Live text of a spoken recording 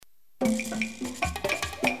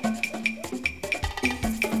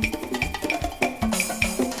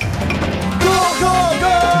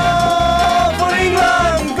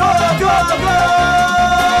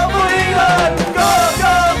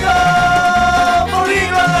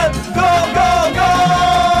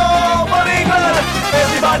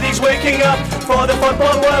Waking up for the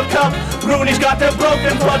Football World Cup. Rooney's got a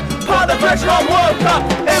broken foot, pour the pressure on World Cup.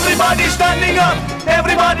 Everybody's standing up,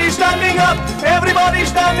 everybody's standing up, everybody's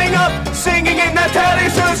standing up, singing in their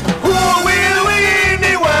terraces. Who will win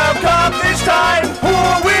the World Cup this time? Who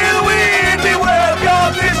will win the World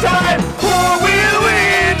Cup this time? Who will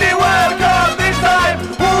win the World Cup this time?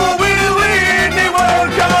 Who will win the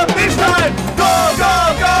World Cup this time? Go, go,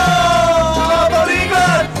 go! For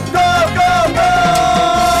England! Go, go, go!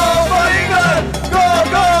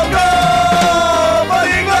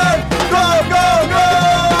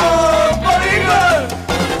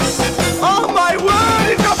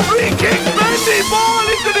 Ball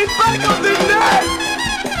into the back of the net!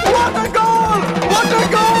 What a goal! What a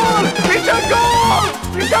goal! It's a goal!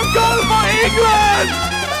 It's a goal for England!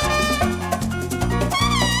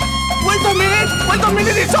 Wait a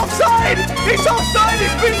minute, it's offside! It's offside,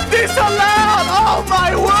 it's been disallowed! Oh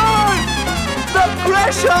my word! The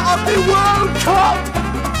pressure of the World Cup!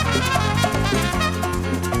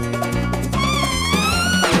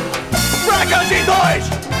 Sprechen Sie Deutsch!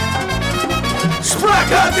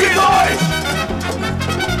 Sprechen Sie Deutsch!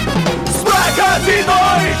 Sprechen Sie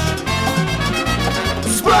Deutsch!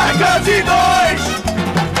 Sprechen Sie Deutsch!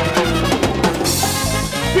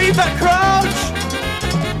 Peter Crouch!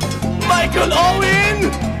 Michael Owen!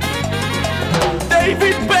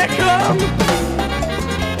 David Beckham!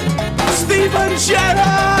 Steven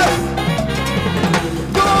Gerrard!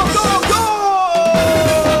 Go, go, go!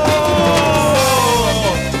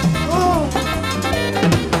 Oh.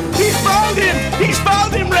 He's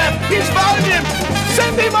found him, ref! He's found him!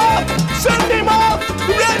 Send him up! Send him up!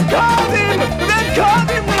 Red card him! Red card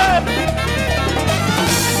him, ref!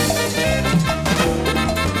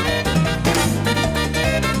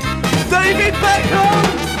 David Beckham!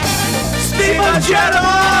 Steven Gerrard!